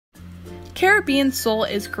Caribbean soul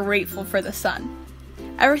is grateful for the sun.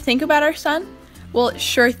 Ever think about our sun? Well, it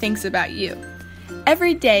sure thinks about you.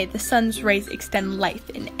 Every day, the sun's rays extend life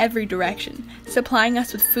in every direction, supplying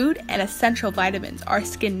us with food and essential vitamins our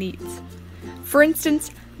skin needs. For instance,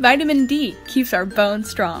 vitamin D keeps our bones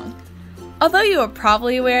strong. Although you are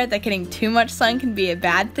probably aware that getting too much sun can be a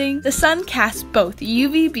bad thing, the sun casts both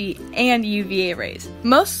UVB and UVA rays.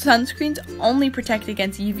 Most sunscreens only protect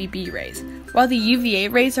against UVB rays, while the UVA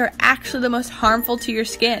rays are actually the most harmful to your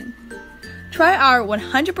skin. Try our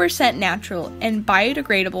 100% natural and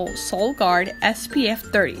biodegradable SolGuard SPF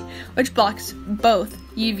 30, which blocks both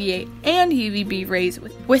UVA and UVB rays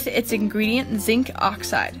with its ingredient zinc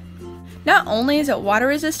oxide. Not only is it water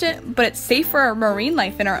resistant, but it's safe for our marine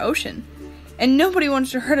life in our ocean. And nobody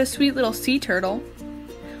wants to hurt a sweet little sea turtle.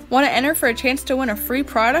 Want to enter for a chance to win a free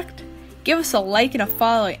product? Give us a like and a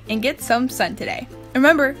follow and get some sun today.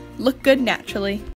 Remember, look good naturally.